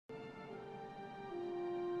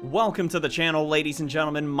Welcome to the channel, ladies and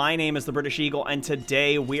gentlemen. My name is the British Eagle, and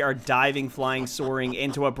today we are diving, flying, soaring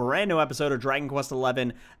into a brand new episode of Dragon Quest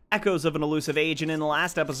XI, Echoes of an Elusive Age. And in the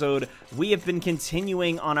last episode, we have been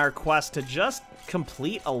continuing on our quest to just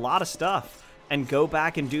complete a lot of stuff and go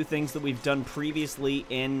back and do things that we've done previously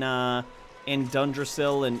in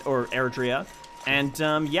Dundrasil or Erdrea.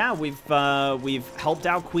 And yeah, we've helped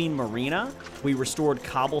out Queen Marina. We restored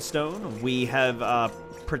Cobblestone. We have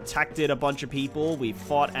protected a bunch of people. We've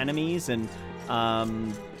fought enemies, and I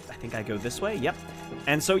think I go this way. Yep.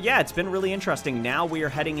 And so yeah, it's been really interesting. Now we are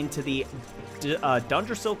heading into the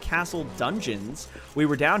Dundrasil Castle dungeons. We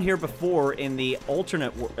were down here before in the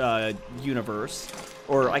alternate universe,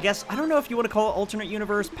 or I guess I don't know if you want to call it alternate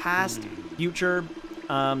universe, past, future.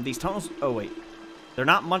 These tunnels. Oh wait. They're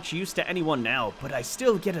not much use to anyone now, but I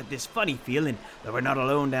still get this funny feeling that we're not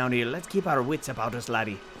alone down here. Let's keep our wits about us,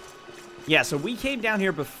 laddie. Yeah, so we came down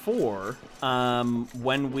here before,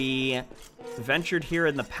 when we ventured here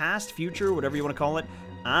in the past, future, whatever you want to call it.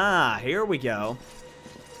 Ah, here we go.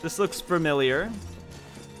 This looks familiar.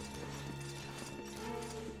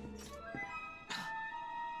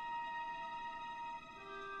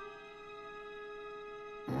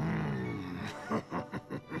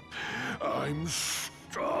 I'm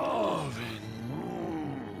starving.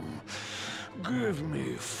 Give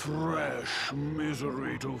me fresh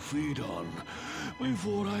misery to feed on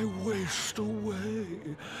before I waste away.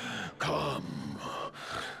 Come,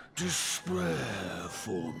 despair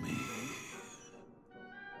for me.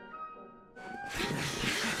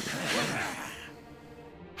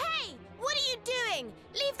 Hey! What are you doing?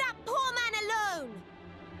 Leave that poor man alone!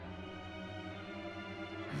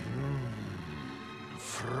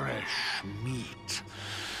 Fresh meat.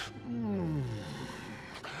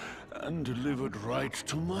 And delivered right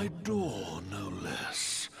to my door, no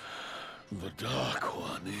less. The Dark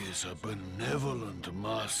One is a benevolent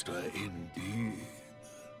master indeed.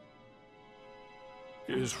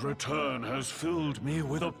 His return has filled me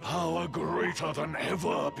with a power greater than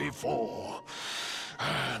ever before.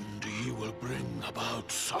 And he will bring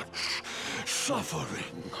about such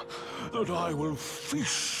suffering that I will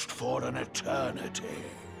feast for an eternity.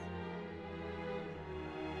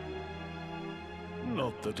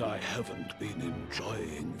 Not that I haven't been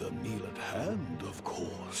enjoying the meal at hand, of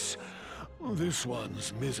course. This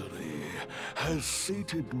one's misery has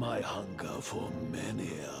sated my hunger for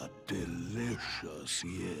many a delicious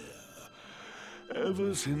year,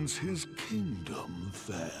 ever since his kingdom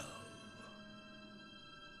fell.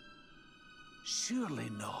 Surely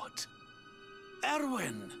not.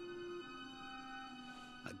 Erwin!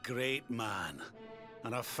 A great man,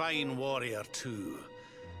 and a fine warrior too,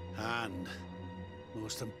 and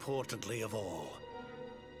most importantly of all,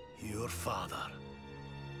 your father.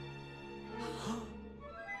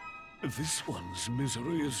 This one's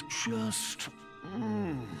misery is just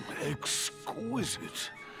exquisite.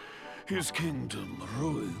 His kingdom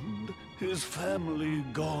ruined, his family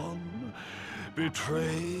gone,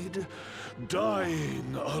 betrayed,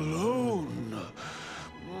 dying alone.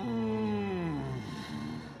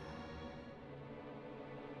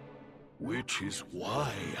 Which is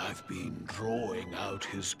why I've been drawing out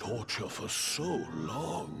his torture for so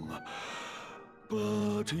long.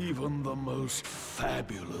 But even the most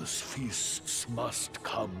fabulous feasts must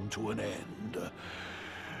come to an end.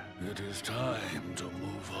 It is time to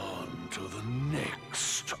move on to the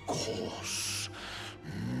next course.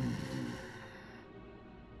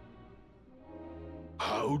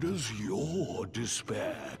 How does your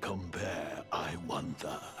despair compare, I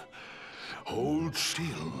wonder? Hold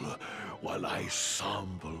still while I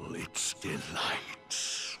sample its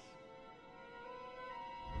delights.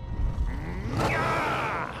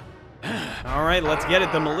 All right, let's get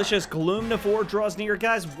it. The malicious Gloomnivore draws near.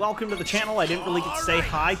 Guys, welcome to the channel. I didn't really get to say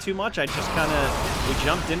hi too much. I just we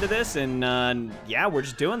jumped into this, and yeah, we're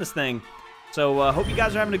just doing this thing. So, hope you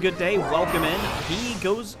guys are having a good day. Welcome in. He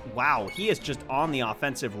goes, wow, he is just on the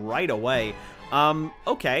offensive right away.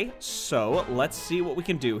 Okay, so let's see what we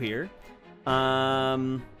can do here.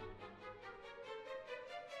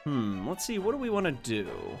 Let's see, what do we want to do?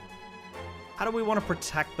 How do we want to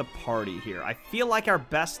protect the party here? I feel like our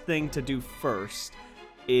best thing to do first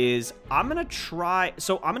is I'm going to try...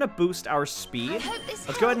 So I'm going to boost our speed.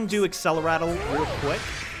 Let's go ahead and do Acceleratle real quick.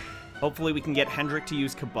 Hopefully we can get Hendrik to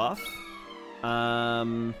use Kabuff.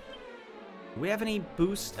 Do we have any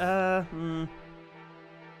boost?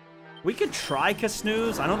 We could try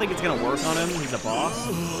Kasnooze. I don't think it's going to work on him. He's a boss.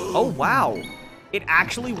 Oh, wow. It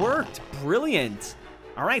actually worked. Brilliant.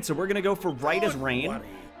 All right, so we're going to go for Right as Rain.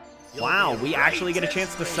 Wow, we actually get a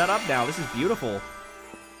chance to set up now. This is beautiful.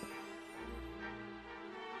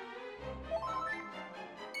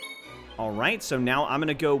 All right, so now I'm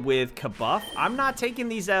gonna go with Kabuff. I'm not taking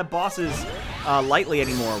these bosses lightly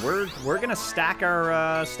anymore. We're gonna stack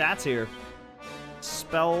our stats here.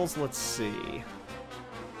 Spells, let's see.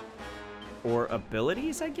 Or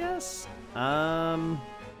abilities, I guess? I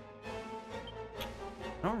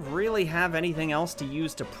don't really have anything else to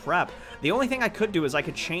use to prep. The only thing I could do is I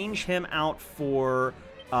could change him out for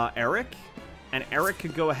Eric, and Eric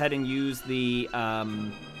could go ahead and use the...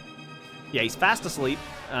 yeah, he's fast asleep.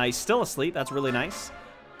 He's still asleep. That's really nice.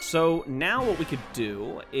 So now what we could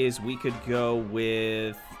do is we could go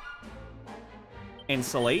with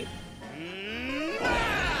Insulate.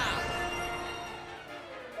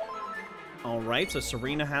 All right, so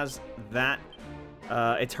Serena has that.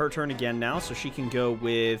 It's her turn again now, so she can go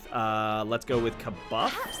with, let's go with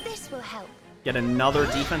Kabuff. Perhaps this will help. Get another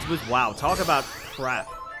defense boost. Wow, talk about crap.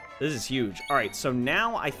 This is huge. All right, so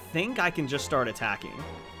now I think I can just start attacking.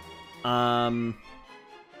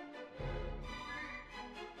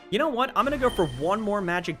 You know what? I'm going to go for one more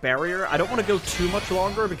magic barrier. I don't want to go too much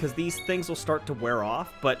longer because these things will start to wear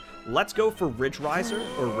off, but let's go for Ridge Riser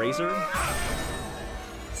or Razor.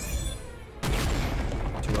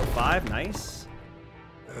 205, nice.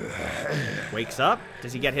 Wakes up.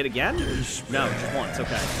 Does he get hit again? No, just once.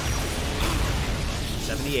 Okay.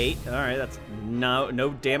 78. All right, that's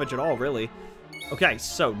no damage at all, really. Okay,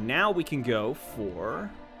 so now we can go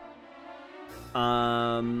for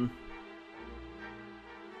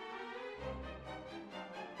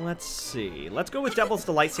let's see. Let's go with Devil's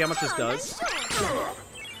Delight, see how much this does.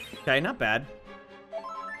 Okay, not bad.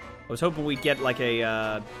 I was hoping we'd get like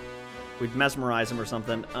a we'd mesmerize him or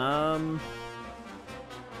something.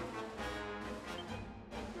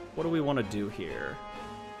 What do we want to do here?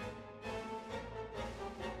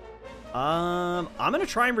 I'm gonna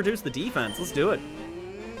try and reduce the defense. Let's do it.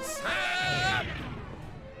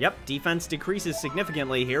 Yep, defense decreases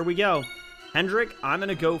significantly. Here we go. Hendrik, I'm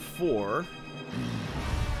gonna go for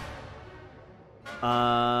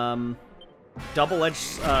double-edged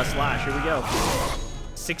slash. Here we go.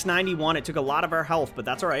 691. It took a lot of our health, but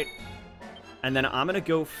that's all right. And then I'm gonna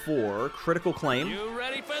go for critical claim. You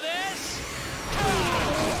ready for this?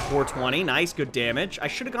 420. Nice, good damage. I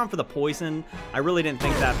should have gone for the poison. I really didn't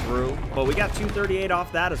think that through, but we got 238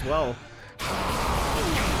 off that as well.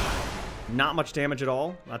 Not much damage at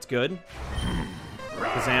all. That's good.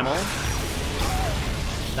 Kazamel.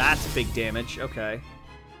 That's big damage. Okay.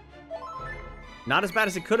 Not as bad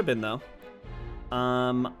as it could have been, though.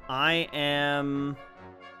 I am...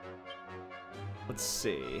 Let's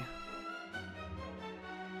see.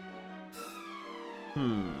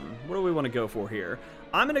 What do we want to go for here?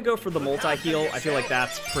 I'm going to go for the multi-heal. I feel like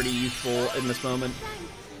that's pretty useful in this moment.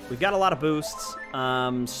 We've got a lot of boosts.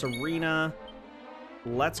 Serena...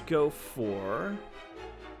 Let's go for...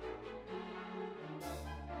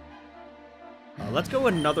 let's go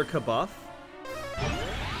another Kabuff.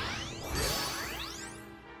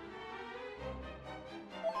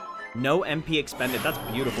 No MP expended. That's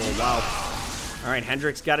beautiful. Wow. All right,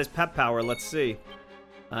 Hendrik's got his pep power. Let's see.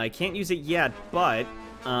 I can't use it yet, but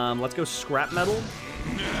let's go Scrap Metal.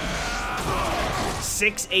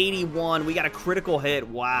 681. We got a critical hit.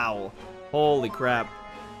 Wow. Holy crap.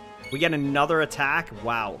 We get another attack.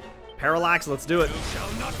 Wow. Parallax, let's do it.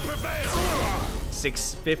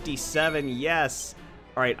 657, yes.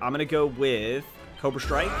 All right, I'm going to go with Cobra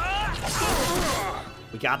Strike.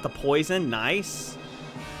 We got the poison. Nice.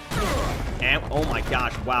 And, oh my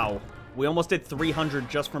gosh, wow. We almost did 300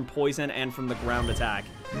 just from poison and from the ground attack.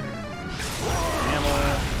 Ammo,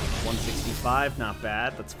 165, not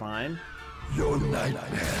bad. That's fine. Your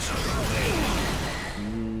nightmares.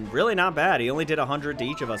 Really not bad. He only did 100 to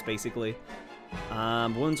each of us, basically.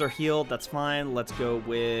 Wounds are healed. That's fine. Let's go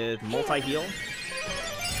with multi-heal.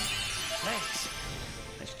 Nice.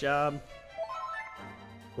 Nice job.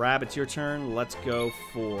 Rab, it's your turn. Let's go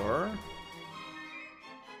for...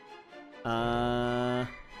 I'm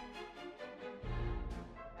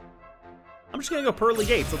just gonna go Pearly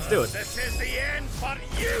Gates. Let's do it. This is the end for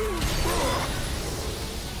you!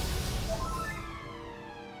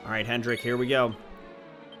 All right, Hendrik, here we go.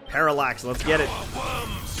 Parallax, let's get it.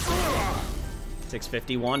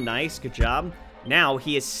 651, nice, good job. Now,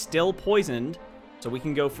 he is still poisoned, so we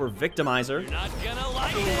can go for Victimizer. You're not gonna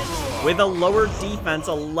like this. With a lower defense,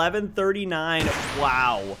 1139.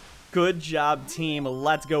 Wow. Good job, team.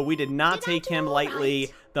 Let's go. We did not take him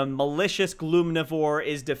lightly. The malicious Gloomnivore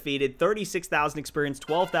is defeated. 36,000 experience,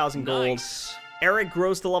 12,000 gold. Nice. Eric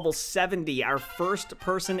grows to level 70, our first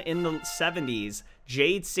person in the 70s.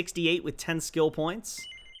 Jade, 68 with 10 skill points.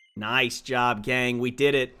 Nice job, gang. We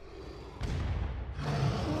did it.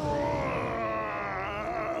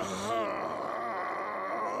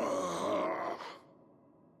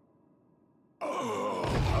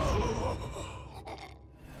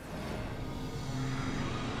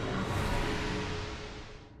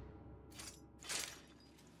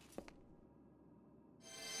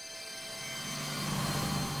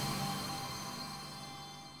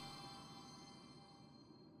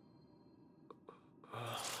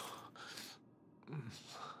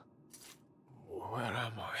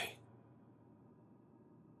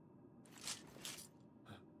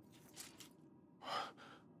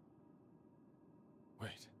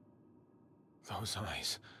 Those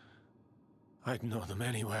eyes. I'd know them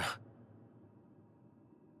anywhere.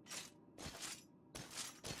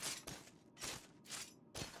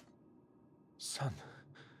 Son,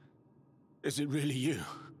 is it really you?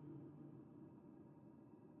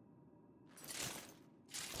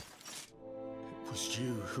 It was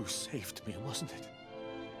you who saved me, wasn't it?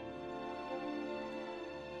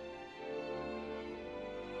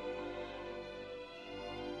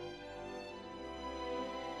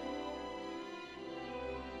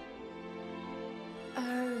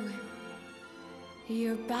 Erwin,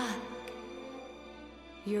 you're back.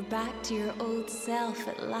 You're back to your old self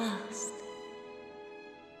at last.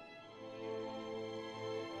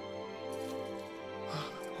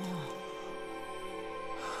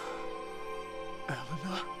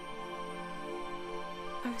 Eleanor?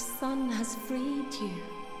 Our son has freed you.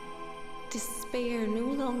 Despair no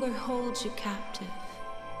longer holds you captive.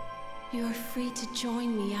 You are free to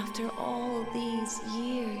join me after all these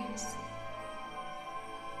years.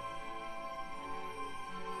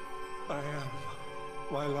 I am,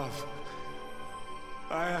 my love.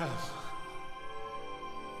 I am.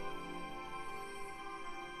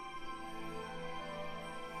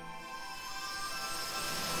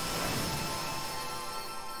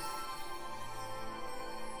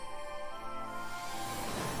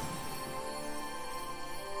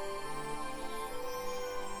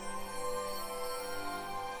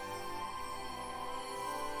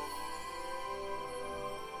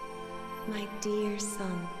 My dear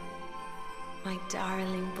son, my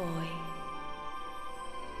darling boy.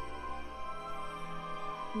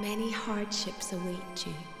 Many hardships await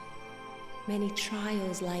you. Many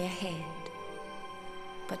trials lie ahead.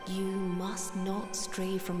 But you must not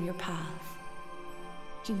stray from your path.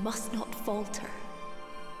 You must not falter.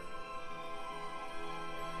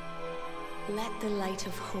 Let the light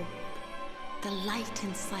of hope, the light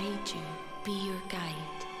inside you, be your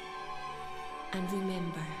guide. And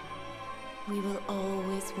remember, we will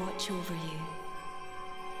always watch over you.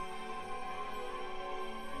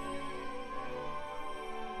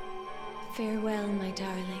 Farewell, my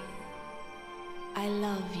darling. I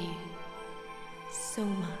love you so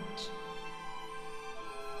much.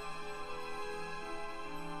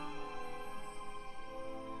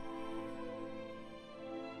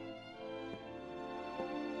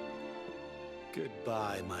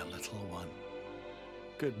 Goodbye, my little one.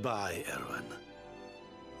 Goodbye, Erwin.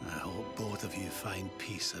 I hope both of you find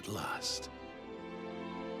peace at last.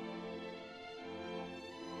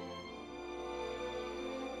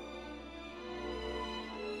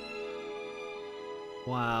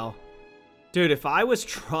 Wow. Dude, if I was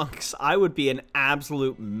Trunks, I would be an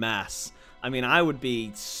absolute mess. I mean, I would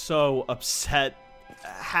be so upset,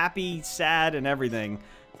 happy, sad, and everything.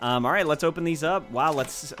 All right, let's open these up. Wow,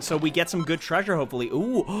 so we get some good treasure, hopefully.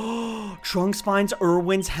 Ooh, Trunks finds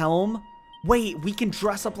Erwin's helm. Wait, we can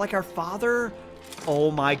dress up like our father? Oh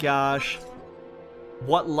my gosh.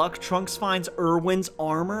 What luck, Trunks finds Erwin's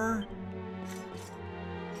armor?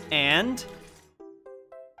 And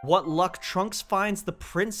what luck, Trunks finds the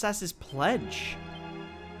princess's pledge?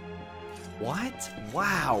 What?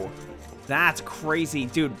 Wow. That's crazy.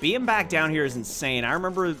 Dude, being back down here is insane. I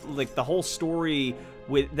remember, like, the whole story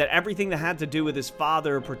with that, everything that had to do with his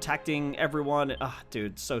father protecting everyone. Ah,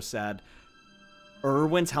 dude, so sad.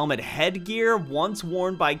 Erwin's helmet headgear, once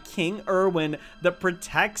worn by King Erwin, that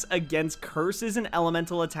protects against curses and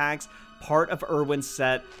elemental attacks, part of Erwin's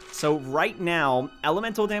set. So right now,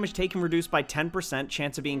 elemental damage taken reduced by 10%,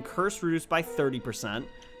 chance of being cursed reduced by 30%.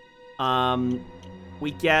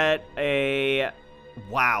 We get a...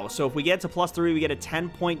 Wow, so if we get to +3, we get a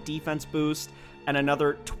 10-point defense boost and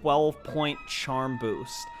another 12-point charm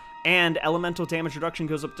boost. And elemental damage reduction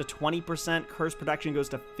goes up to 20%, curse protection goes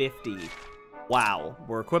to 50. Wow,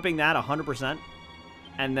 we're equipping that 100%.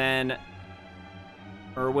 And then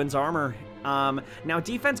Erwin's armor. Now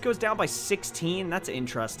defense goes down by 16. That's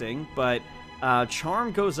interesting, but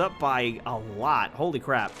charm goes up by a lot. Holy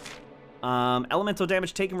crap. Elemental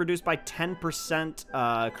damage taken reduced by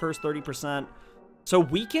 10%, curse 30%. So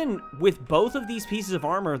we can, with both of these pieces of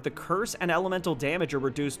armor, the curse and elemental damage are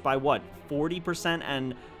reduced by what? 40%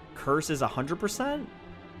 and curse is 100%?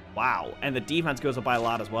 Wow, and the defense goes up by a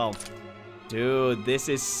lot as well. Dude, this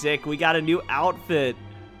is sick. We got a new outfit.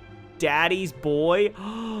 Daddy's boy.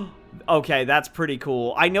 Okay, that's pretty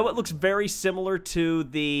cool. I know it looks very similar to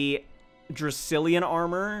the Dracilian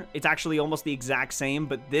armor. It's actually almost the exact same,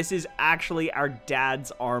 but this is actually our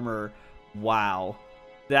dad's armor. Wow.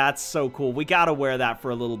 That's so cool. We gotta wear that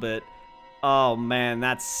for a little bit. Oh, man,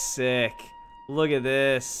 that's sick. Look at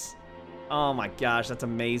this. Oh, my gosh, that's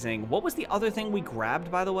amazing. What was the other thing we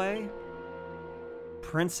grabbed, by the way?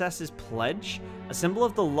 princess's pledge, a symbol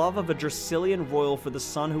of the love of a Dracilian royal for the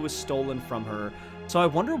son who was stolen from her. So I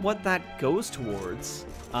wonder what that goes towards.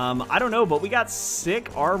 I don't know, but we got sick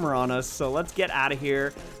armor on us, so let's get out of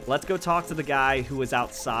here. Let's go talk to the guy who was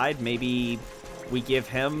outside. Maybe we give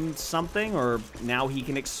him something, or now he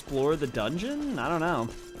can explore the dungeon? I don't know.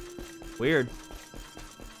 Weird.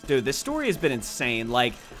 Dude, this story has been insane.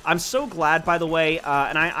 Like, I'm so glad, by the way,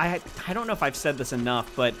 and I don't know if I've said this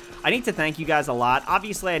enough, but I need to thank you guys a lot.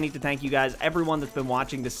 Obviously, I need to thank you guys, everyone that's been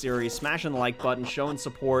watching this series, smashing the like button, showing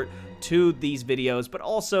support to these videos, but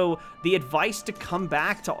also the advice to come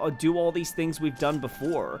back to do all these things we've done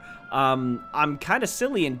before. I'm kind of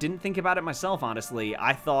silly and didn't think about it myself, honestly.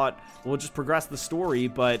 I thought we'll just progress the story,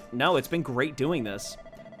 but no, it's been great doing this.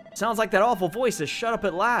 Sounds like that awful voice has shut up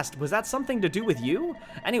at last. Was that something to do with you?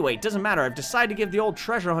 Anyway, doesn't matter. I've decided to give the old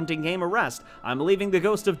treasure hunting game a rest. I'm leaving the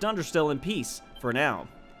ghost of Dunderstill in peace for now.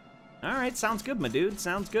 Alright, sounds good, my dude.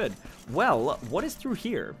 Sounds good. Well, what is through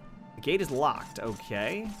here? The gate is locked.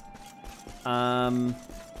 Okay.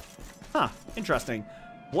 Interesting.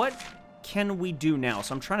 What can we do now?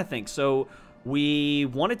 So I'm trying to think. So we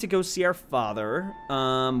wanted to go see our father.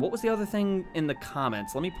 What was the other thing in the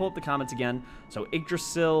comments? Let me pull up the comments again. So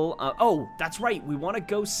Yggdrasil. Oh, that's right. We want to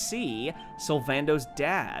go see Sylvando's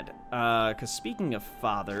dad. Because speaking of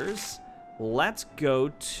fathers, let's go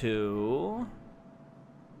to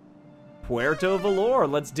Puerto Valor.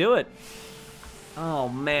 Let's do it. Oh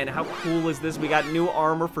man, how cool is this? We got new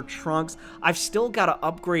armor for Trunks. I've still got to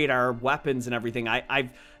upgrade our weapons and everything.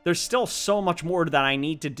 There's still so much more that I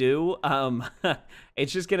need to do.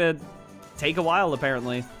 It's just gonna take a while,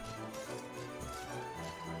 apparently.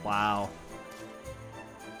 Wow.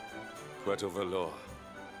 Puerto Valor.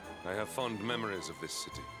 I have fond memories of this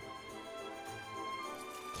city.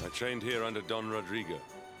 I trained here under Don Rodrigo.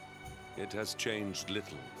 It has changed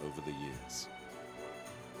little over the years.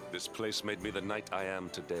 This place made me the knight I am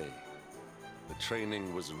today. The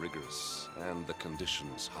training was rigorous, and the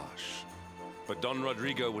conditions harsh. But Don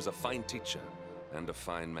Rodrigo was a fine teacher, and a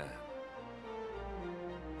fine man.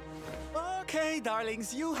 Okay,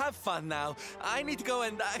 darlings, you have fun now. I need to go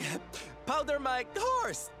and powder my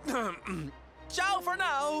horse. Ciao for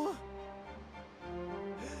now.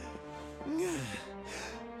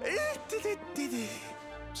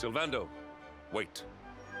 Sylvando, wait.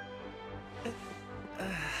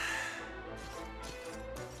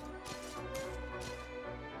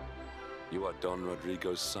 You are Don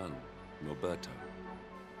Rodrigo's son, Norberto.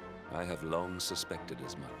 I have long suspected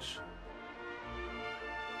as much.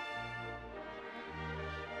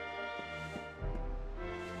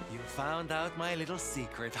 You found out my little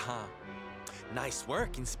secret, huh? Nice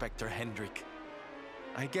work, Inspector Hendrik.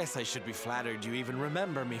 I guess I should be flattered you even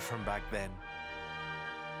remember me from back then.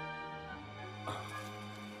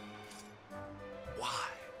 Why?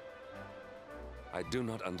 I do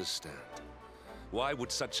not understand. Why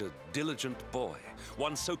would such a diligent boy,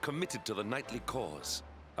 one so committed to the knightly cause,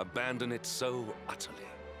 abandon it so utterly?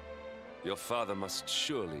 Your father must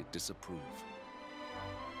surely disapprove.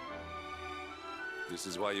 This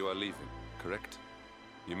is why you are leaving, correct?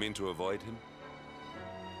 You mean to avoid him?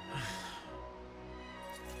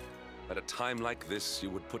 At a time like this, you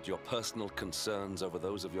would put your personal concerns over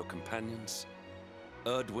those of your companions?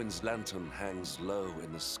 Erdwin's lantern hangs low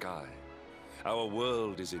in the sky. Our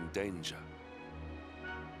world is in danger.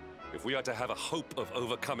 If we are to have a hope of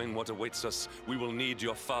overcoming what awaits us, we will need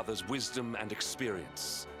your father's wisdom and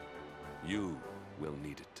experience. You will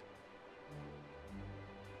need it.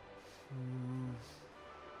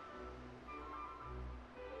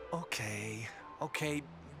 Okay,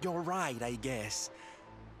 you're right, I guess.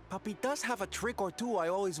 Papi does have a trick or two I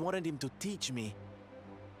always wanted him to teach me.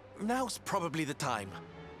 Now's probably the time.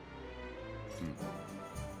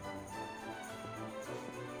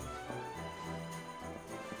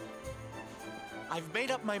 I've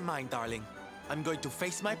made up my mind, darling. I'm going to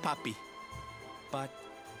face my papi. But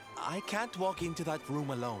I can't walk into that room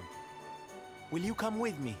alone. Will you come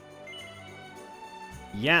with me?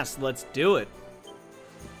 Yes, let's do it.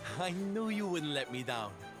 I knew you wouldn't let me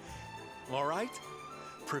down. All right?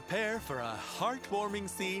 Prepare for a heartwarming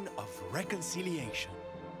scene of reconciliation.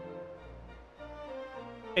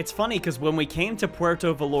 It's funny because when we came to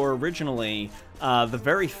Puerto Valor originally, the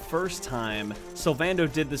very first time,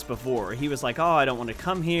 Sylvando did this before. He was like, oh, I don't want to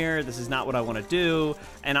come here. This is not what I want to do.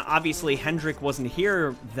 And obviously, Hendrik wasn't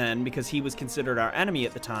here then because he was considered our enemy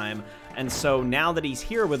at the time. And so now that he's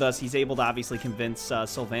here with us, he's able to obviously convince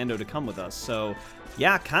Sylvando to come with us. So,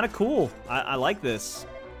 yeah, kind of cool. I like this.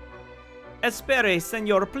 Espere,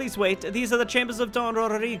 senor. Please wait. These are the chambers of Don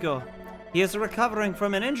Rodrigo. He is recovering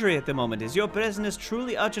from an injury at the moment. Is your business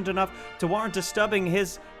truly urgent enough to warrant disturbing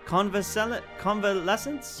his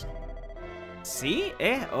convalescence? See?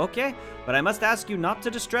 Okay. But I must ask you not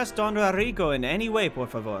to distress Don Rodrigo in any way, por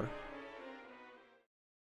favor.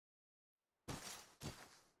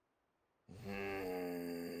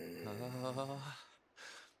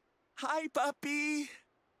 Hi, puppy.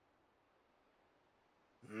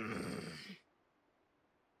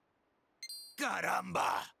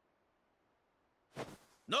 Caramba!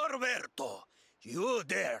 Norberto, you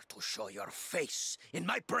dare to show your face in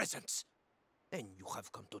my presence. And you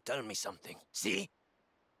have come to tell me something, see?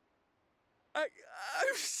 I'm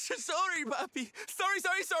sorry, puppy. Sorry.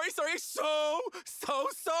 So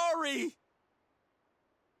sorry.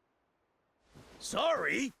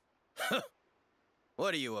 Sorry?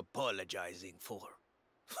 What are you apologizing for?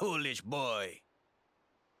 Foolish boy.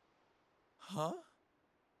 Huh?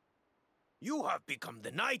 You have become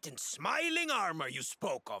the knight in smiling armor you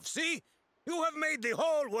spoke of, see? You have made the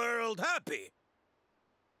whole world happy.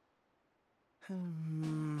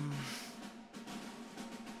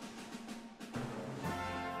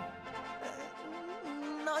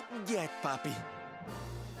 Not yet, puppy.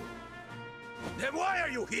 Then why are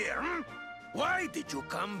you here, hmm? Why did you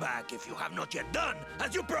come back if you have not yet done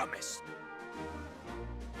as you promised?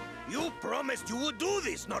 You promised you would do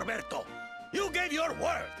this, Norberto. You gave your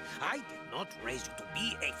word. I did not raise you to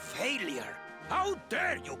be a failure. How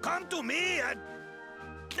dare you come to me and...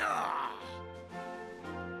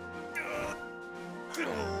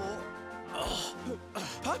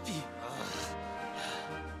 Puppy!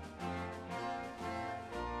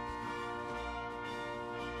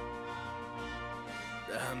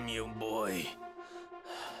 Damn you, boy.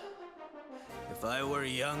 If I were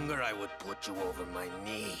younger, I would put you over my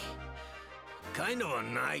knee. Kind of a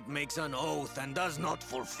knight makes an oath and does not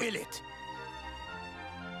fulfill it.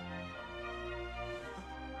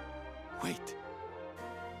 Wait.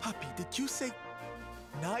 Puppy, did you say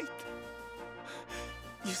knight?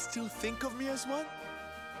 You still think of me as one?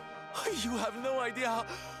 You have no idea how...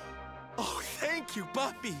 Oh, thank you,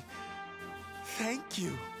 puppy. Thank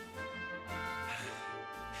you.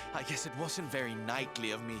 I guess it wasn't very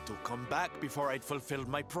knightly of me to come back before I'd fulfilled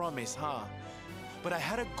my promise, huh? But I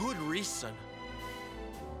had a good reason.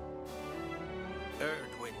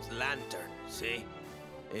 Erdwin's lantern, see?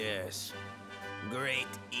 Yes. Great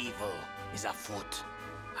evil is afoot.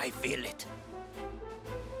 I feel it.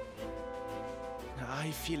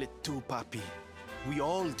 I feel it too, Papi. We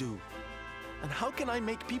all do. And how can I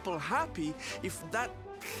make people happy if that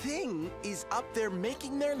thing is up there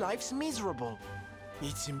making their lives miserable?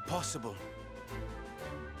 It's impossible.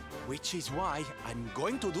 Which is why I'm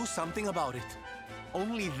going to do something about it.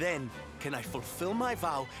 Only then can I fulfill my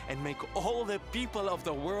vow and make all the people of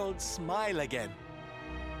the world smile again.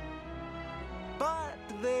 But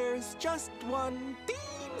there's just one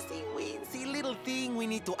teensy-weensy little thing we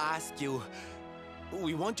need to ask you.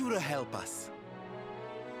 We want you to help us.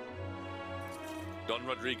 Don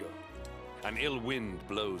Rodrigo, an ill wind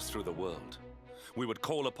blows through the world. We would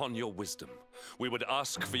call upon your wisdom. We would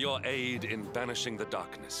ask for your aid in banishing the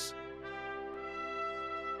darkness.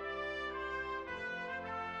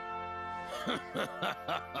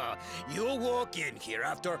 You walk in here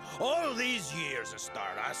after all these years and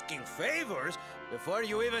start asking favors before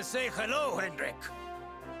you even say hello, Hendrik.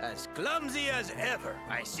 As clumsy as ever,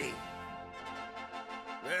 I see.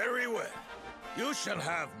 Very well. You shall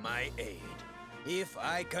have my aid. If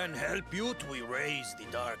I can help you to erase the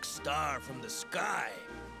dark star from the sky,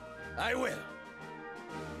 I will.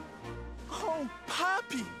 Oh,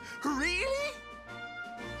 Papi! Really?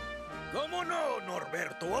 Como no,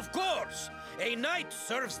 Norberto, of course. A knight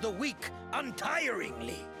serves the weak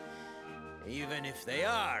untiringly. Even if they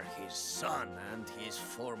are his son and his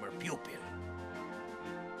former pupil.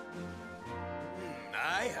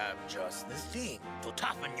 I have just the thing to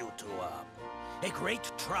toughen you two up. A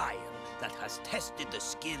great trial that has tested the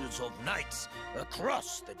skills of knights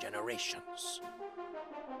across the generations.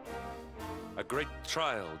 A great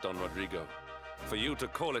trial, Don Rodrigo. For you to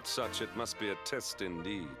call it such, it must be a test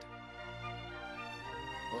indeed.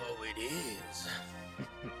 Oh, it is.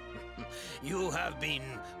 You have been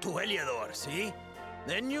to Heliodor, see?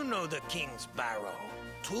 Then you know the King's Barrow.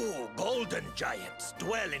 2 golden giants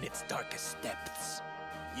dwell in its darkest depths.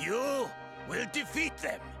 You will defeat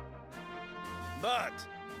them. But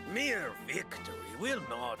mere victory will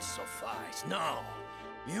not suffice. No,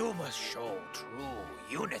 you must show true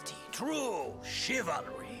unity, true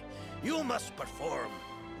chivalry. You must perform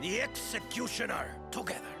the executioner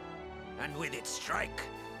together, and with it strike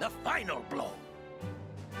the final blow.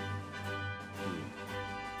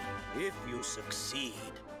 If you succeed,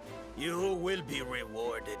 you will be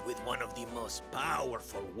rewarded with one of the most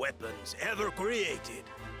powerful weapons ever created.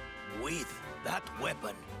 With that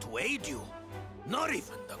weapon to aid you, not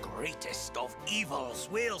even the greatest of evils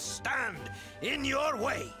will stand in your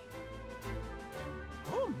way.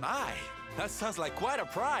 Oh my, that sounds like quite a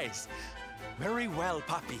prize. Very well,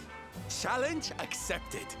 Papi. Challenge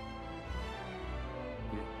accepted.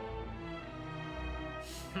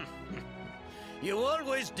 You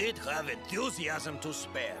always did have enthusiasm to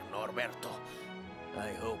spare, Norberto. I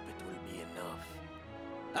hope it will be enough.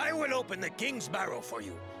 I will open the King's Barrow for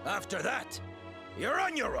you. After that, you're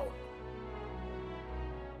on your own.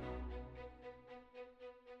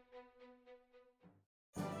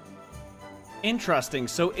 Interesting.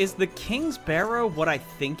 So is the King's Barrow what I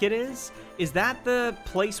think it is? Is that the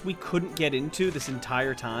place we couldn't get into this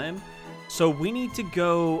entire time? So we need to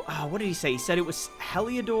go... what did he say? He said it was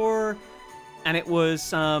Heliodor, and it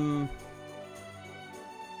was...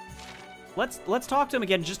 Let's talk to him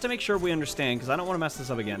again just to make sure we understand, because I don't want to mess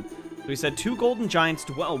this up again. So he said, 2 golden giants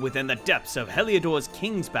dwell within the depths of Heliodor's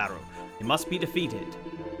King's Barrow. They must be defeated.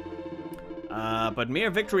 But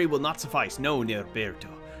mere victory will not suffice. No, Norberto.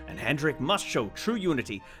 And Hendrik must show true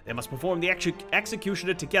unity. They must perform the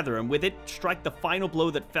executioner together, and with it, strike the final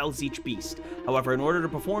blow that fells each beast. However, in order to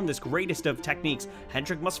perform this greatest of techniques,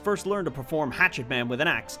 Hendrik must first learn to perform Hatchet Man with an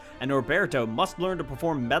axe, and Norberto must learn to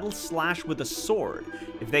perform Metal Slash with a sword.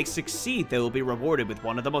 If they succeed, they will be rewarded with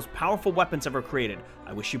one of the most powerful weapons ever created.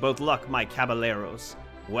 I wish you both luck, my caballeros.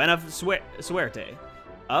 Buena suerte.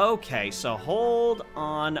 Okay, so hold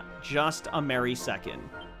on just a merry second.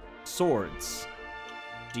 Swords.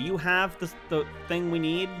 Do you have the thing we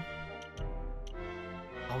need?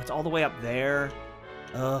 Oh, it's all the way up there.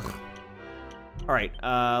 Ugh. All right,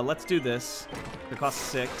 let's do this. It costs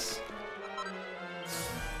 6.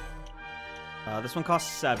 This one costs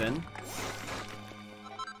 7.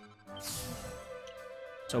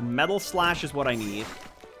 So Metal Slash is what I need.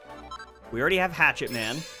 We already have Hatchet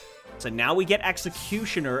Man. So now we get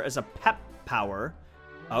Executioner as a pep power.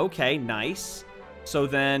 Okay, nice. So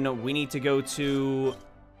then we need to go to...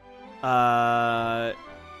 So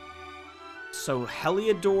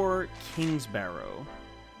Heliodor King's Barrow.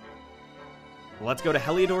 Let's go to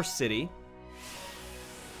Heliodor City.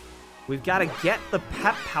 We've got to get the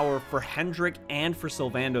pep power for Hendrik and for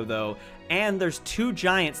Sylvando, though. And there's 2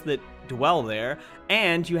 giants that dwell there.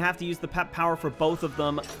 And you have to use the pep power for both of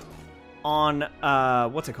them on,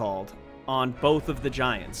 what's it called? On both of the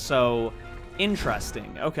giants. So,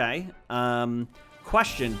 interesting. Okay.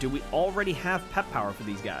 Question, do we already have pep power for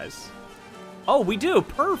these guys? Oh, we do!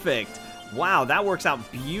 Perfect! Wow, that works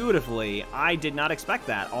out beautifully. I did not expect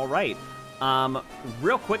that. All right.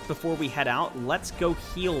 Real quick before we head out, let's go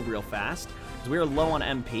heal real fast, because we're low on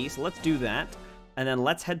MP, so let's do that. And then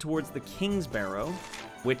let's head towards the King's Barrow,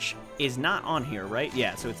 which is not on here, right?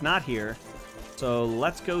 Yeah, so it's not here. So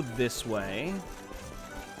let's go this way.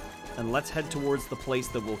 And let's head towards the place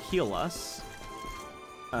that will heal us.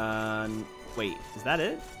 Wait, is that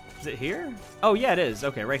it? Is it here? Oh, yeah, it is.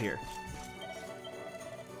 Okay, right here.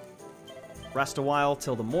 Rest a while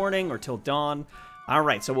till the morning or till dawn. All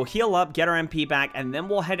right, so we'll heal up, get our MP back, and then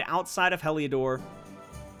we'll head outside of Heliodor.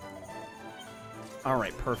 All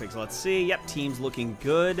right, perfect. So let's see. Yep, team's looking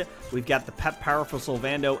good. We've got the pep power for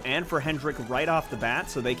Sylvando and for Hendrik right off the bat,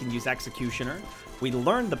 so they can use Executioner. We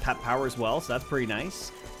learned the pep power as well, so that's pretty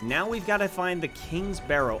nice. Now we've got to find the King's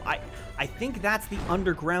Barrow. I think that's the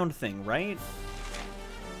underground thing, right?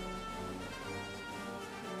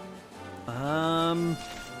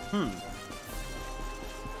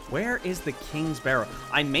 Where is the King's Barrow?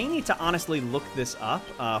 I may need to honestly look this up.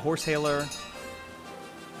 Horsehailer.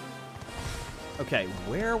 Okay,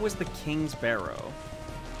 where was the King's Barrow?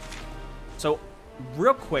 So,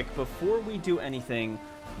 real quick, before we do anything,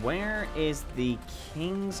 where is the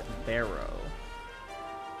King's Barrow?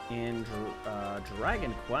 In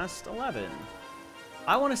Dragon Quest 11.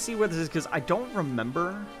 I want to see where this is, because I don't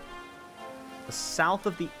remember. The south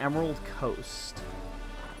of the Emerald Coast.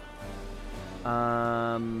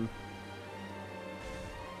 Yeah,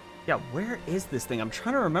 where is this thing? I'm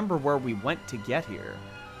trying to remember where we went to get here.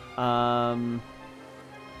 The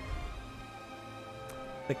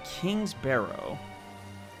King's Barrow.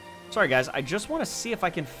 Sorry, guys. I just want to see if I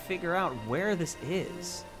can figure out where this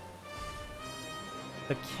is.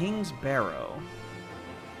 The King's Barrow.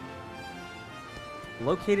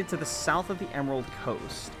 Located to the south of the Emerald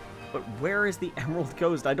Coast. But where is the Emerald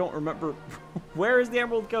Coast? I don't remember. Where is the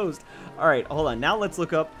Emerald Coast? All right, hold on. Now let's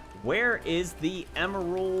look up. Where is the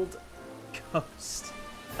Emerald Coast?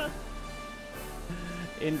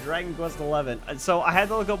 In Dragon Quest 11. So I had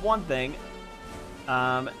to look up one thing.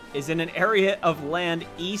 is in an area of land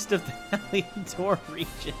east of the Heliodor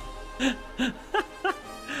region.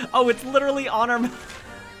 Oh, it's literally on our map.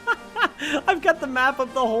 I've got the map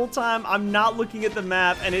up the whole time. I'm not looking at the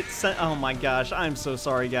map, and it's... Oh, my gosh. I'm so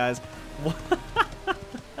sorry, guys.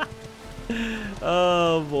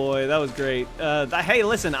 Oh, boy. That was great. Hey,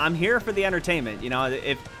 listen, I'm here for the entertainment. You know,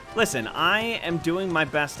 listen, I am doing my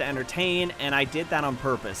best to entertain, and I did that on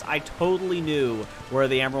purpose. I totally knew where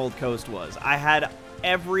the Emerald Coast was. I had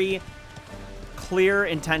every clear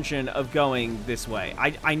intention of going this way.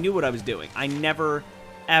 I knew what I was doing. I never,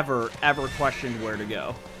 ever questioned where to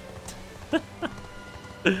go.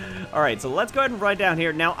 All right, so let's go ahead and ride down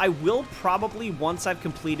here. Now, I will probably, once I've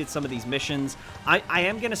completed some of these missions, I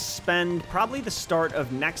am going to spend probably the start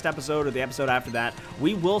of next episode or the episode after that,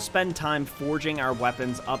 we will spend time forging our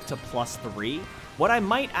weapons up to +3. What I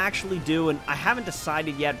might actually do, and I haven't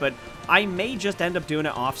decided yet, but I may just end up doing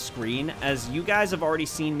it off screen, as you guys have already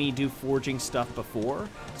seen me do forging stuff before,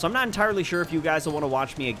 so I'm not entirely sure if you guys will want to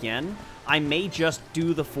watch me again. I may just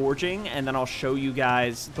do the forging, and then I'll show you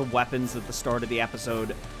guys the weapons at the start of the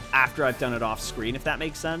episode after I've done it off screen, if that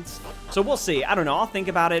makes sense. So we'll see. I don't know. I'll think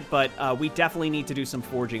about it, but we definitely need to do some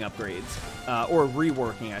forging upgrades, or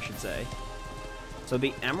reworking, I should say. So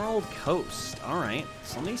the Emerald Coast. All right.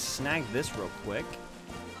 So let me snag this real quick.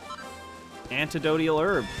 Antidotal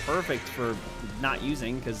herb. Perfect for not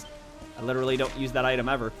using, because I literally don't use that item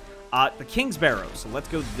ever. The King's Barrow. So let's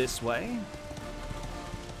go this way.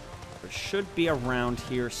 It should be around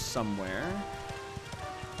here somewhere.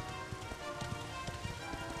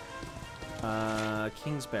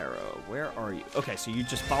 King's Barrow, where are you? Okay, so you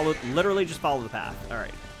just follow, literally just follow the path. All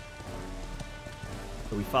right.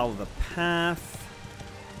 So we follow the path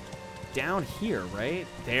down here, right?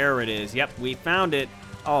 There it is. Yep, we found it.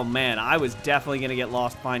 Oh, man, I was definitely going to get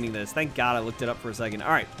lost finding this. Thank God I looked it up for a second.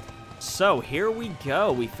 All right, so here we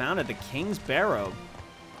go. We found it, the King's Barrow.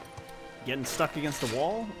 Getting stuck against the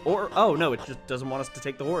wall? Or, oh, no, it just doesn't want us to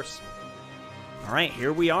take the horse. All right,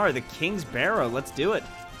 here we are, the King's Barrow. Let's do it.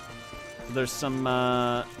 There's some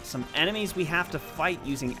enemies we have to fight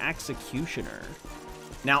using Executioner.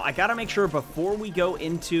 Now, I gotta make sure before we go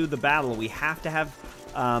into the battle, we have to have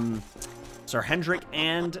Sir Hendrik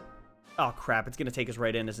and... Oh, crap, it's gonna take us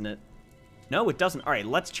right in, isn't it? No, it doesn't. All right,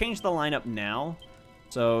 let's change the lineup now.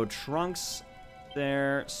 So, Trunks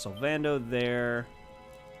there, Sylvando there...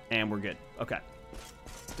 And we're good. Okay.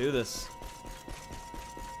 Let's do this.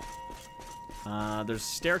 There's a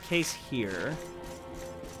staircase here.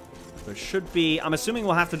 There should be... I'm assuming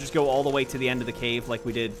we'll have to just go all the way to the end of the cave like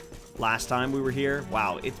we did last time we were here.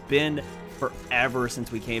 Wow, it's been forever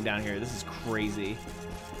since we came down here. This is crazy.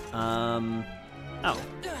 Oh.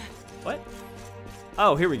 What?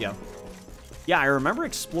 Oh, here we go. Yeah, I remember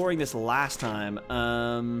exploring this last time.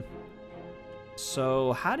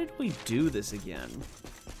 So how did we do this again?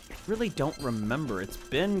 Really don't remember. It's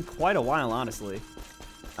been quite a while, honestly.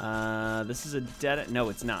 This is a dead... No,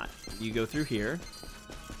 it's not. You go through here.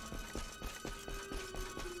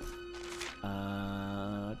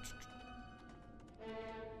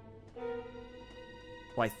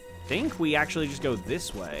 Well, I think we actually just go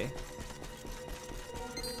this way.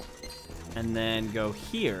 And then go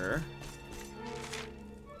here.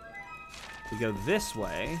 We go this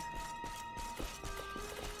way.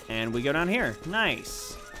 And we go down here.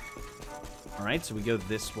 Nice. All right, so we go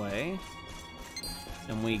this way.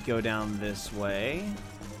 And we go down this way.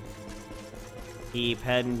 Keep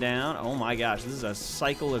heading down. Oh my gosh, this is a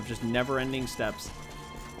cycle of just never-ending steps.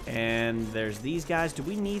 And there's these guys. Do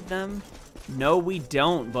we need them? No, we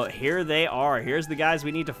don't, but here they are. Here's the guys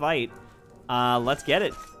we need to fight. Let's get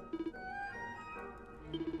it.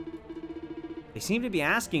 They seem to be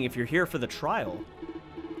asking if you're here for the trial.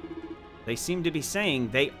 They seem to be saying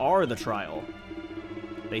they are the trial.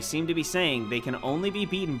 They seem to be saying they can only be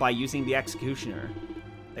beaten by using the Executioner.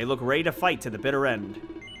 They look ready to fight to the bitter end.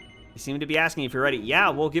 They seem to be asking if you're ready. Yeah,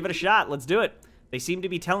 we'll give it a shot. Let's do it. They seem to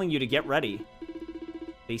be telling you to get ready.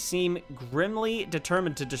 They seem grimly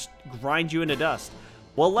determined to just grind you into dust.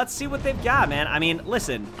 Well, let's see what they've got, man. I mean,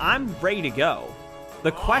 listen, I'm ready to go.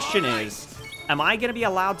 The question is, am I going to be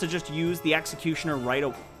allowed to just use the Executioner right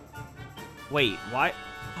away? Wait, why?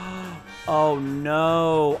 Oh,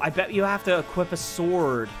 no. I bet you have to equip a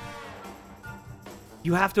sword.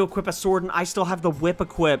 You have to equip a sword, and I still have the whip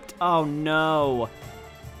equipped. Oh, no.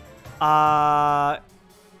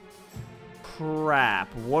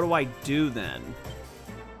 Crap. What do I do then?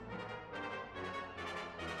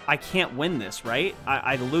 I can't win this, right?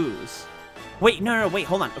 I lose. Wait, no, wait,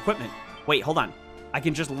 hold on. Equipment. Wait, hold on. I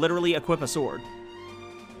can just literally equip a sword.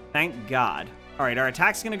 Thank God. All right, our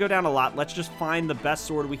attack's going to go down a lot. Let's just find the best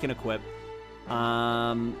sword we can equip.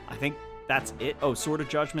 I think that's it. Oh, Sword of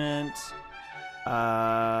Judgment.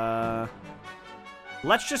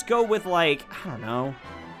 Let's just go with, like, I don't know.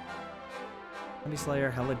 Heavy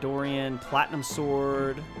Slayer, Helidorian, Platinum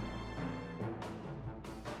Sword.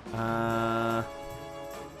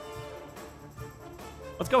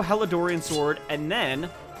 Let's go Helidorian Sword, and then...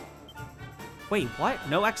 Wait, what?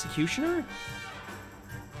 No Executioner?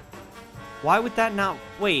 Why would that not...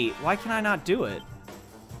 Wait, why can I not do it?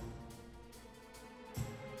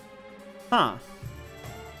 Huh.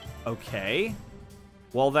 Okay.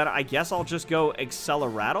 Well, then I guess I'll just go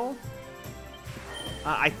Acceleratle.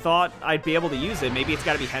 I thought I'd be able to use it. Maybe it's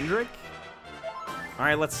got to be Hendrik? All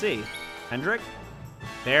right, let's see. Hendrik?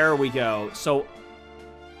 There we go. So,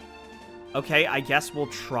 okay, I guess we'll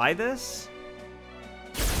try this.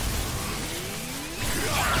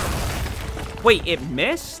 Wait, it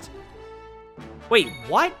missed? Wait,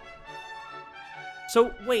 what?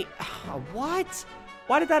 So, wait, what?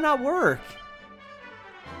 Why did that not work?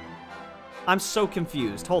 I'm so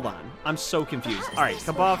confused. Hold on. I'm so confused. All right,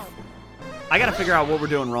 Kabuff. I gotta figure out what we're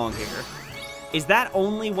doing wrong here. Is that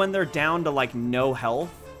only when they're down to, like, no health?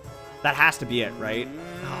 That has to be it, right?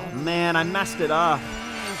 Oh, man, I messed it up.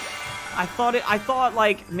 I thought,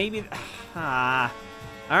 like, maybe... All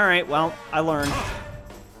right, well, I learned.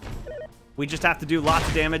 We just have to do lots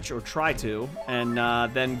of damage, or try to, and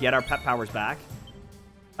then get our pet powers back.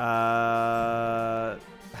 That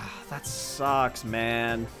sucks,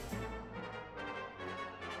 man.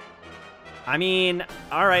 I mean,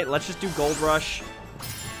 all right, let's just do Gold Rush.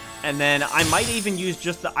 And then I might even use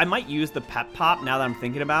just the... I might use the Pep Pop now that I'm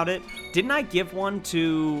thinking about it. Didn't I give one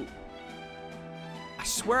to... I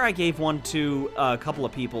swear I gave one to a couple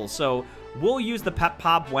of people. So we'll use the Pep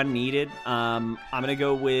Pop when needed. I'm going to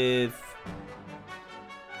go with...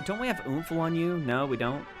 Don't we have Oomphal on you? No, we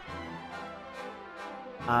don't.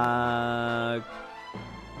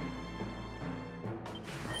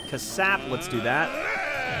 Kasap, let's do that.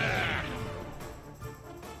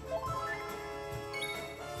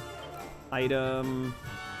 Item.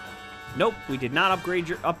 Nope, we did not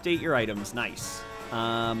update your items. Nice.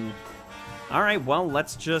 All right, well,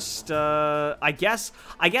 let's just I guess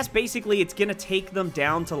basically it's gonna take them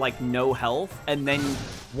down to like no health, and then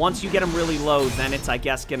once you get them really low, then it's I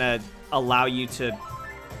guess gonna allow you to,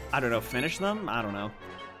 I don't know, finish them. I don't know.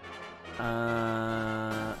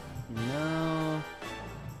 No.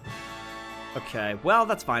 Okay, well,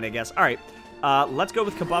 that's fine, I guess. All right. Let's go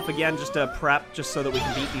with Kabuff again, just to prep, just so that we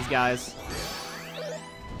can beat these guys.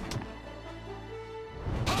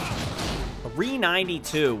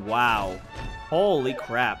 392, wow. Holy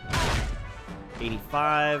crap.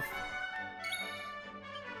 85.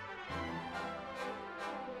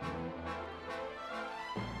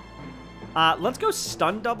 Let's go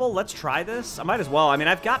Stun Double. Let's try this. I might as well. I mean,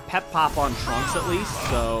 I've got Pep Pop on Trunks at least,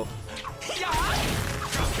 so...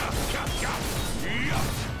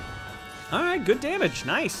 All right, good damage.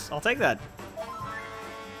 Nice. I'll take that.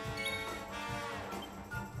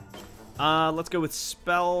 Let's go with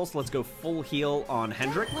spells. Let's go full heal on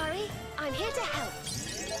Hendrik. Don't worry, I'm here to help.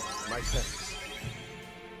 My thanks.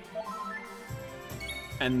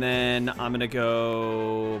 And then I'm gonna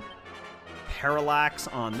go Parallax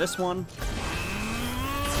on this one.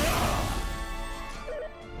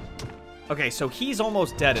 Okay, so he's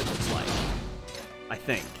almost dead, it looks like. I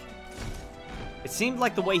think. It seemed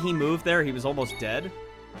like the way he moved there, he was almost dead.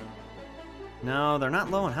 No, they're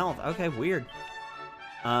not low on health. Okay, weird.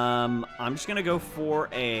 I'm just gonna go for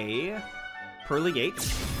a Pearly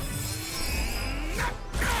Gates.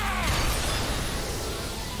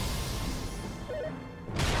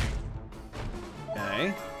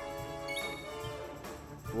 Okay.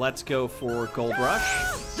 Let's go for Gold Rush.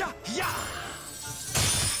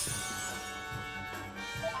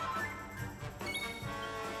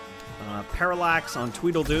 Parallax on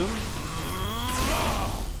Tweedledum.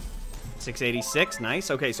 686, nice.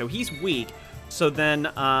 Okay, so he's weak. So then,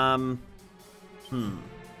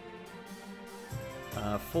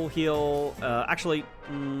 full heal. Actually,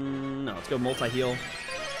 no, let's go multi-heal.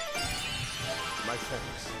 My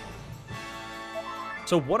thanks.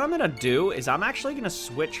 So what I'm gonna do is I'm actually gonna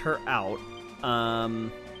switch her out,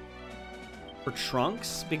 for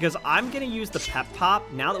Trunks, because I'm gonna use the Pep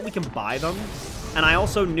Pop now that we can buy them. And I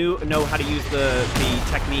also know how to use the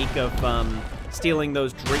technique of stealing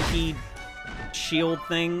those drinky shield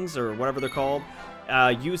things, or whatever they're called.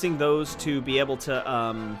 Using those to be able to,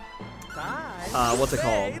 what's it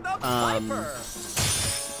called?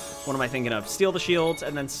 What am I thinking of? Steal the shields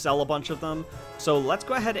and then sell a bunch of them. So let's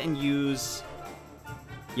go ahead and use...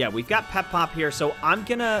 Yeah, we've got Pep Pop here, so I'm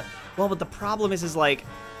gonna... Well, but the problem is like...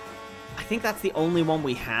 I think that's the only one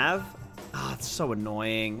we have. Ah, it's so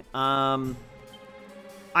annoying. I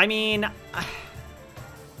mean...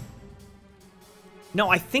 No,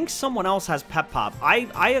 I think someone else has Pep Pop.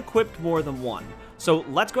 I equipped more than one. So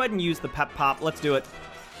let's go ahead and use the Pep Pop. Let's do it.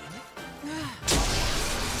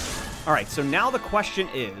 Alright, so now the question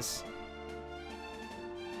is...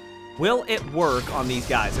 will it work on these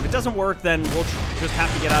guys? If it doesn't work, then we'll just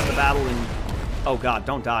have to get out of the battle and... oh god,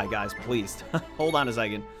 don't die, guys, please. Hold on a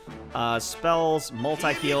second. Spells,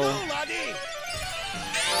 multi-heal.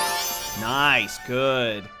 Nice,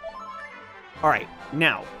 good. Alright,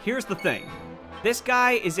 now, here's the thing. This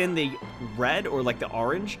guy is in the red, or like the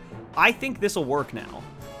orange. I think this will work now.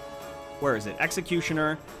 Where is it?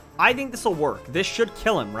 Executioner. I think this will work. This should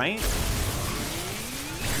kill him, right?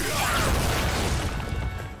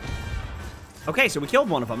 Okay, so we killed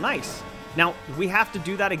one of them. Nice. Now, we have to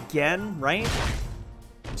do that again, right?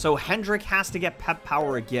 So Hendrik has to get Pep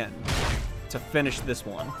Power again to finish this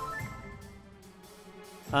one.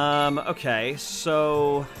 Okay,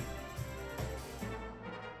 so...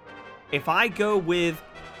 if I go with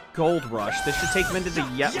Gold Rush, this should take him into the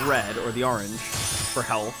red, or the orange, for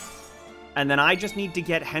health. And then I just need to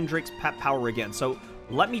get Hendrik's Pep Power again. So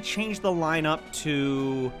let me change the lineup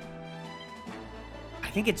to... I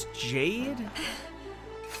think it's Jade?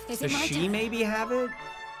 Does she maybe have it?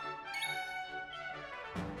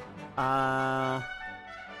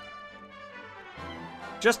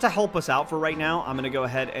 Just to help us out for right now, I'm going to go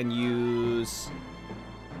ahead and use...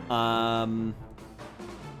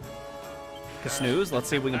 Snooze. Let's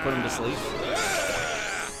see if we can put him to sleep.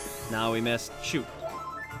 No, we missed. Shoot.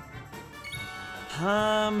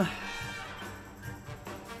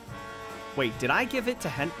 Wait, did I give it to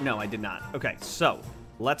Hen? No, I did not. Okay, so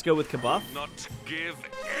let's go with Kabuff. Not give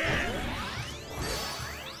in.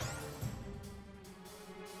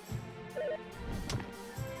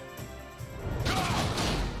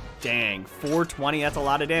 Dang, 420. That's a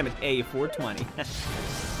lot of damage. 420.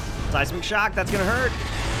 Seismic shock. That's gonna hurt.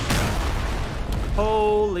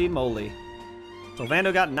 Holy moly.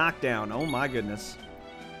 Sylvando got knocked down. Oh my goodness.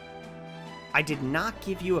 I did not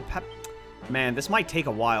give you a pep... man, this might take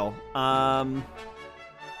a while.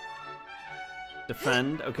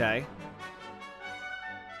 Defend, okay.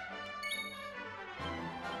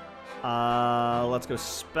 Let's go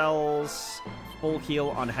spells. Full heal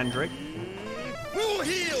on Hendrik. Full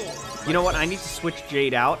heal! You know what? I need to switch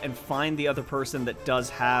Jade out and find the other person that does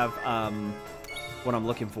have, what I'm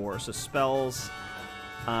looking for. So spells.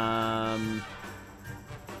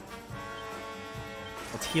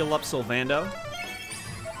 Let's heal up Sylvando.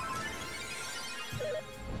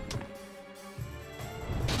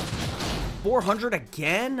 $400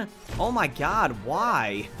 again? Oh my god,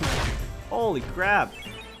 why? Holy crap.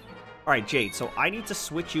 Alright, Jade, so I need to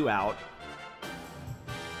switch you out.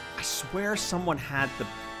 I swear someone had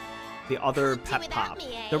the other Pep Pop.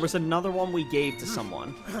 There was another one we gave to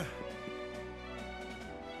someone.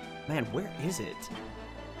 Man, where is it?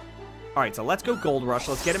 Alright, so let's go Gold Rush.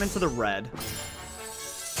 Let's get him into the red.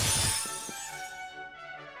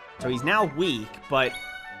 So he's now weak, but...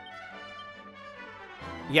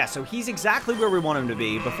 yeah, so he's exactly where we want him to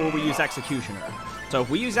be before we use Executioner. So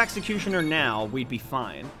if we use Executioner now, we'd be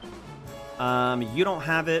fine. You don't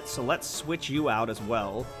have it, so let's switch you out as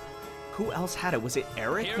well. Who else had it? Was it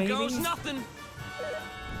Eric, maybe? Here goes nothing.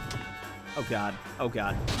 Oh, God. Oh,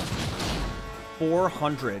 God.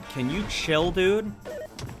 400. Can you chill, dude?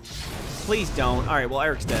 Please don't. All right, well,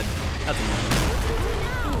 Eric's dead. That's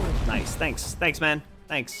annoying. Nice. Thanks. Thanks, man.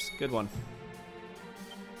 Thanks. Good one.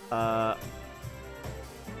 That's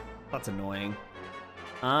annoying.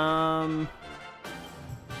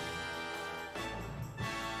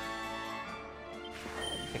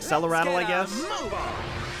 Acceleratle, I guess.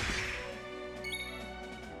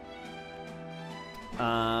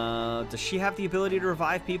 Does she have the ability to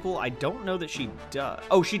revive people? I don't know that she does.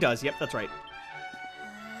 Oh, she does. Yep, that's right.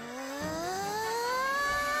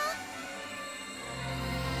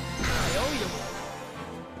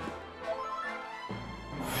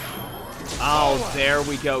 Oh, there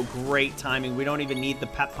we go. Great timing. We don't even need the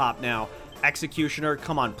Pep Pop now. Executioner,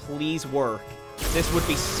 come on, please work. This would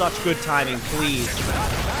be such good timing, please.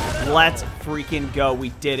 Let's freaking go. We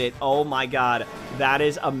did it. Oh my god. That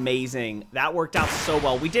is amazing. That worked out so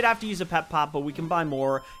well. We did have to use a Pep Pop, but we can buy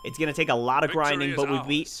more. It's going to take a lot of grinding, but we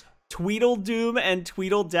beat... Tweedledoom and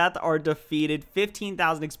Tweedledeath are defeated.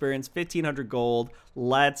 15,000 experience, 1,500 gold.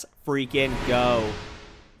 Let's freaking go.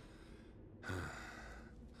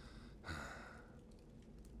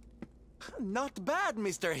 Not bad,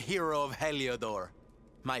 Mr. Hero of Heliodor.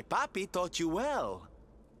 My papi taught you well.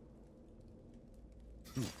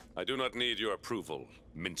 I do not need your approval,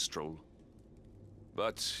 minstrel.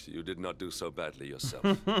 But you did not do so badly yourself.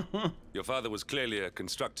 Your father was clearly a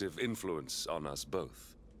constructive influence on us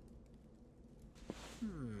both.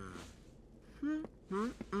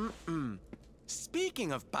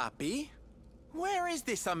 Speaking of Papi, where is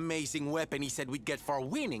this amazing weapon he said we'd get for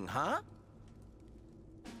winning, huh?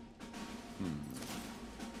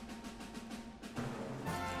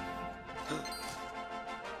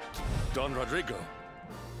 Don Rodrigo.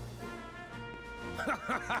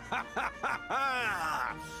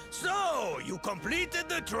 So, you completed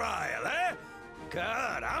the trial, eh?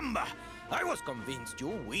 Caramba! I was convinced you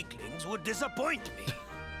weaklings would disappoint me.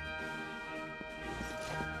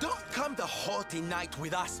 Don't come the haughty knight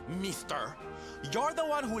with us, mister. You're the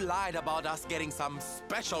one who lied about us getting some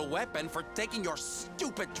special weapon for taking your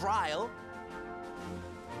stupid trial.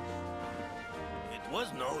 It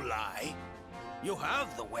was no lie. You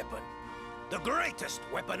have the weapon. The greatest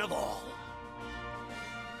weapon of all.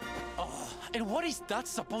 Oh, and what is that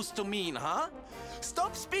supposed to mean, huh?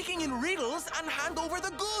 Stop speaking in riddles and hand over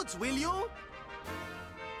the goods, will you?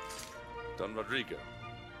 Don Rodrigo,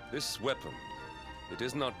 this weapon, it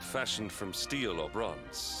is not fashioned from steel or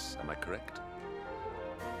bronze. Am I correct?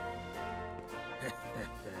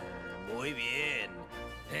 Muy bien,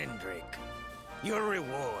 Hendrik. Your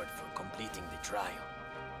reward for completing the trial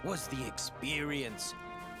was the experience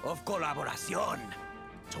of collaboración.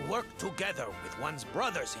 To work together with one's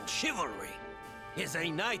brothers in chivalry is a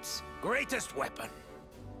knight's greatest weapon.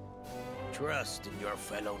 Trust in your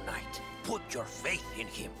fellow knight. Put your faith in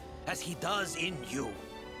him as he does in you.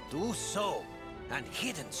 Do so, and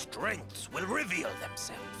hidden strengths will reveal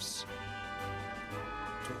themselves.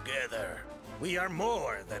 Together, we are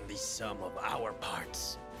more than the sum of our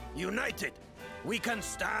parts. United, we can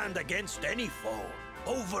stand against any foe,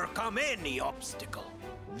 overcome any obstacle.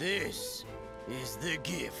 This is the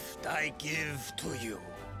gift I give to you.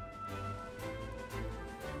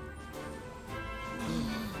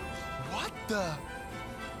 What the?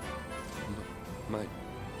 My...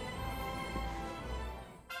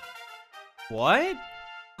 What?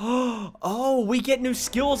 Oh, we get new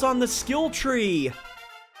skills on the skill tree.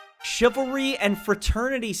 Chivalry and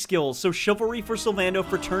fraternity skills. So chivalry for Sylvando,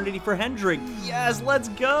 fraternity for Hendrik. Yes, let's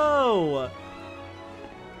go.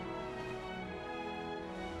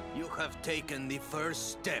 You have taken the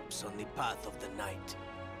first steps on the path of the night.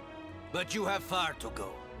 But you have far to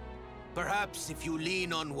go. Perhaps if you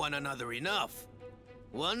lean on one another enough,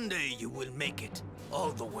 one day you will make it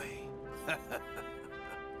all the way.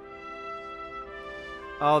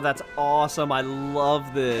 Oh, that's awesome. I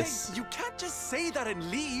love this. Hey, you can't just say that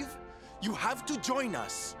and leave. You have to join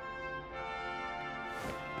us.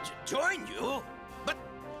 Join you? But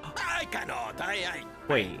I cannot.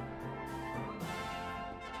 Wait.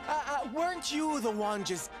 Weren't you the one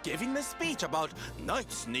just giving the speech about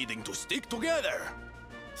knights needing to stick together?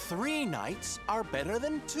 3 knights are better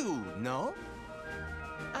than 2, no?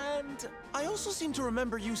 And I also seem to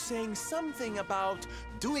remember you saying something about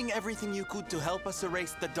doing everything you could to help us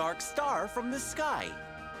erase the Dark Star from the sky.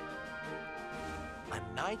 A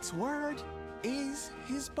knight's word is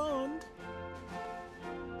his bond.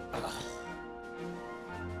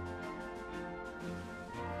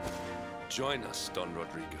 Join us, Don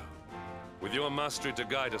Rodrigo. With your mastery to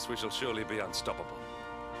guide us, we shall surely be unstoppable.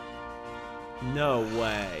 No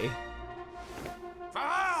way.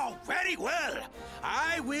 Oh, very well.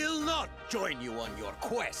 I will not join you on your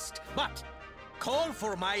quest, but call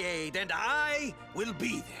for my aid and I will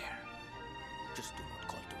be there. Just do not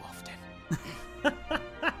call too often.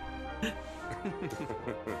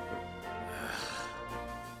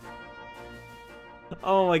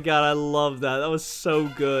 Oh my god, I love that. That was so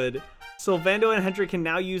good. Sylvando and Hendrik can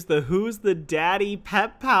now use the Who's the Daddy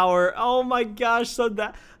pet power. Oh my gosh, so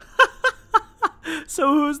that...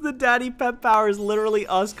 So Who's the Daddy pet power is literally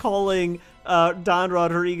us calling Don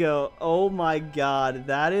Rodrigo. Oh my god,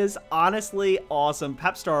 that is honestly awesome.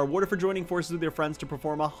 Pep Star awarded for joining forces with your friends to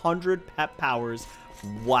perform 100 pep powers.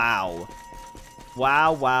 Wow.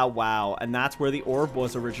 Wow, wow, wow. And that's where the orb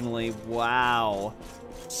was originally. Wow.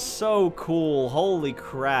 So cool. Holy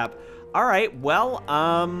crap. All right, well,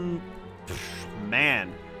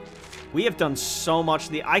 man. We have done so much.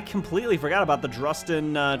 I completely forgot about the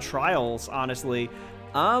Drustin trials, honestly.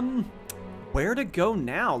 Where to go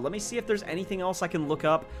now? Let me see if there's anything else I can look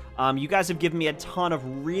up. You guys have given me a ton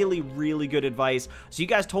of really, really good advice. So you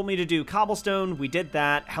guys told me to do Cobblestone. We did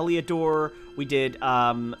that. Heliodor. We did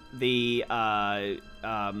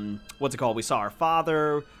what's it called? We saw our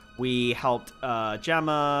father. We helped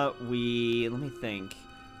Gemma. Let me think.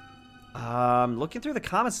 Looking through the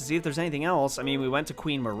comments to see if there's anything else. I mean, we went to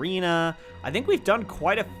Queen Marina. I think we've done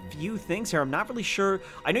quite a few things here. I'm not really sure.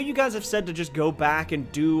 I know you guys have said to just go back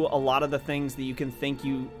and do a lot of the things that you can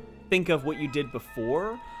think of what you did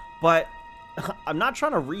before, but I'm not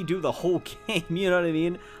trying to redo the whole game, you know what I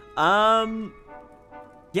mean?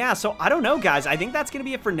 Yeah, so I don't know, guys. I think that's going to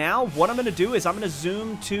be it for now. What I'm going to do is I'm going to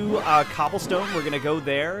zoom to Cobblestone. We're going to go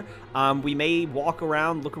there. We may walk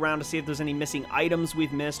around, look around to see if there's any missing items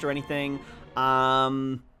we've missed or anything.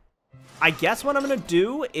 I guess what I'm going to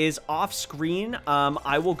do is off screen,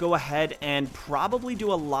 I will go ahead and probably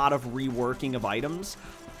do a lot of reworking of items.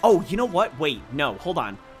 Oh, you know what? Wait, no, hold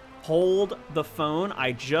on. Hold the phone.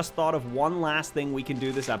 I just thought of one last thing we can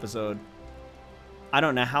do this episode. I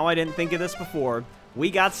don't know how I didn't think of this before. We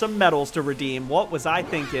got some medals to redeem. What was I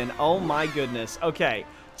thinking? Oh my goodness. Okay,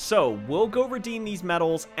 so we'll go redeem these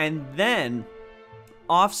medals, and then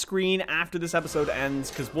off screen after this episode ends,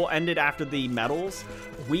 because we'll end it after the medals,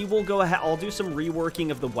 we will go ahead. I'll do some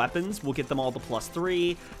reworking of the weapons. We'll get them all to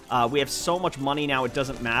 +3. We have so much money now, it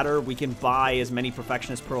doesn't matter. We can buy as many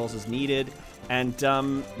Perfectionist Pearls as needed. And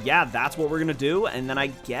yeah, that's what we're going to do. And then I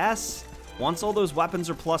guess once all those weapons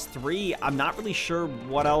are +3, I'm not really sure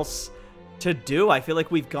what else to do. I feel like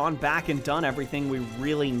we've gone back and done everything we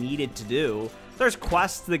really needed to do. There's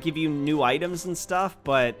quests that give you new items and stuff,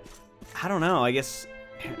 but I don't know, I guess.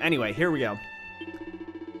 Anyway, here we go.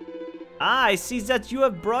 I see that you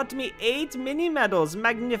have brought me 8 mini medals.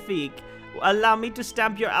 Magnifique. Allow me to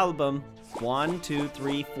stamp your album. 1, 2,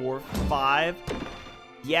 3, 4, 5.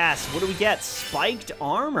 Yes, what do we get? Spiked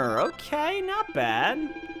armor. Okay, not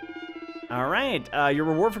bad. All right, your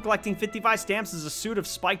reward for collecting 55 stamps is a suit of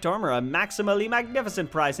spiked armor, a maximally magnificent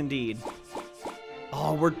prize indeed.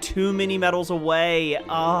 Oh, we're 2 mini medals away.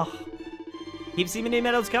 Oh. Keep seeing mini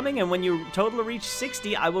medals coming, and when you total reach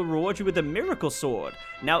 60, I will reward you with a miracle sword.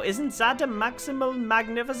 Now, isn't that a maximal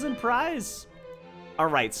magnificent prize? All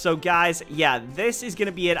right, so guys, yeah, this is going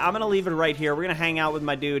to be it. I'm going to leave it right here. We're going to hang out with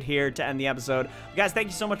my dude here to end the episode. Guys, thank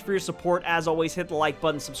you so much for your support. As always, hit the like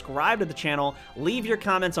button, subscribe to the channel, leave your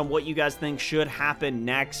comments on what you guys think should happen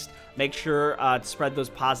next. Make sure to spread those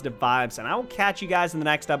positive vibes, and I will catch you guys in the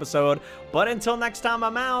next episode. But until next time,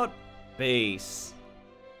 I'm out. Peace.